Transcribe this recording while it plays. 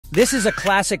This is a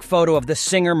classic photo of the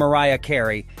singer Mariah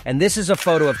Carey, and this is a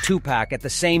photo of Tupac at the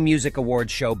same music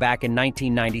awards show back in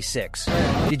 1996.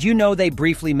 Did you know they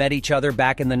briefly met each other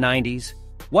back in the 90s?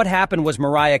 What happened was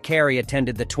Mariah Carey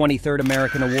attended the 23rd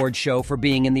American Awards show for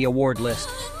being in the award list.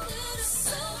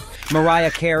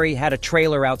 Mariah Carey had a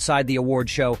trailer outside the award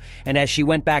show, and as she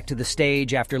went back to the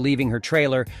stage after leaving her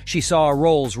trailer, she saw a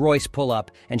Rolls Royce pull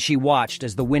up, and she watched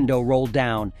as the window rolled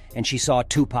down, and she saw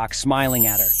Tupac smiling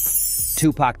at her.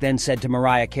 Tupac then said to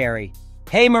Mariah Carey,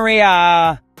 "Hey,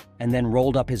 Maria!" and then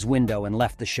rolled up his window and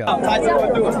left the show.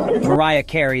 Mariah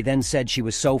Carey then said she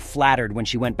was so flattered when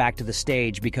she went back to the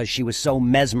stage because she was so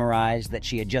mesmerized that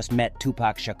she had just met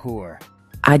Tupac Shakur.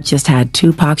 I just had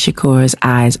Tupac Shakur's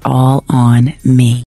eyes all on me.